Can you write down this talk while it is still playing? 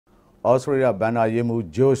Australia ဘန်နာရေးမှု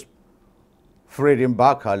Josh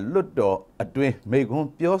Frydenbach ကလွတ်တော်အတွင်းမိကွန်း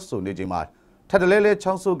ပြောဆိုနေချိန်မှာထပ်တလဲလဲ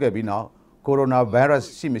ချောင်းဆိုးခဲ့ပြီးနောက်ကိုရိုနာဗိုင်းရပ်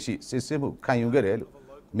စ်ရှိမရှိစစ်ဆေးမှုခံယူခဲ့တယ်လို့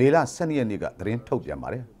မေလ12ရက်နေ့ကသတင်းထုတ်ပြန်ပါ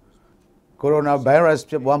တယ်။ကိုရိုနာဗိုင်းရပ်စ်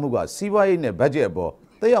ဖြစ်ပွားမှုကစီးပွားရေးနဲ့ဘတ်ဂျက်အပေါ်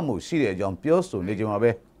သက်ရောက်မှုရှိတဲ့အကြောင်းပြောဆိုနေချိန်မှာ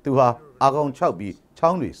ပဲသူဟာအာကောင်6ပြီးချော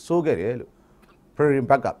င်းတွေစိုးခဲ့တယ်လို့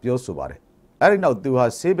Frydenbach ကပြောဆိုပါတယ်။အဲဒီနောက်သူဟာ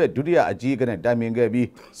ဆေးဘက်ဒုတိယအကြီးအကဲနဲ့တိုင်ပင်ခဲ့ပြီး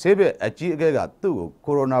ဆေးဘက်အကြီးအကဲကသူ့ကို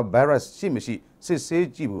ကိုရိုနာဗိုင်းရပ်စ်ရှိမရှိစစ်ဆေး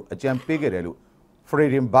ကြည့်ဖို့အကြံပေးခဲ့တယ်လို့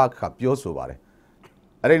Frydenbach ကပြောဆိုပါတယ်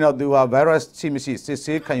။အဲဒီနောက်သူဟာဗိုင်းရပ်စ်ရှိမရှိစစ်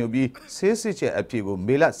ဆေးခံယူပြီးဆေးစစ်ချက်အဖြေကို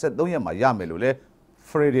မေလ13ရက်မှာရမယ်လို့လည်း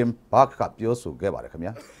Frydenbach ကပြောဆိုခဲ့ပါတယ်ခင်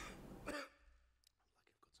ဗျာ။